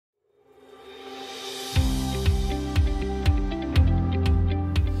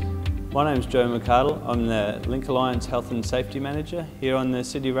My name's Joe McArdle. I'm the Link Alliance Health and Safety Manager here on the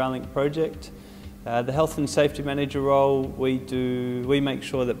City Rail Link project. The Health and Safety Manager role, we make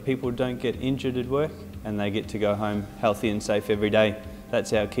sure that people don't get injured at work and they get to go home healthy and safe every day.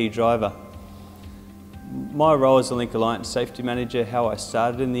 That's our key driver. My role as a Link Alliance Safety Manager, how I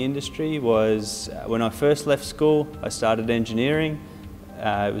started in the industry was when I first left school, I started engineering.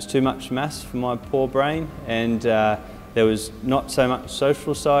 It was too much maths for my poor brain, and there was not so much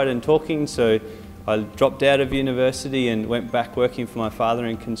social side and talking, so I dropped out of university and went back working for my father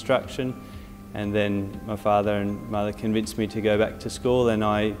in construction, and then my father and mother convinced me to go back to school, and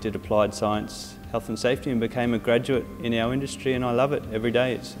I did applied science, health and safety, and became a graduate in our industry, and I love it every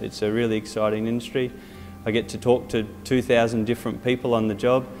day. It's a really exciting industry. I get to talk to 2,000 different people on the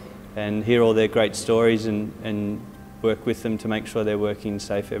job and hear all their great stories and work with them to make sure they're working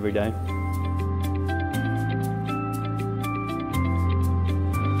safe every day.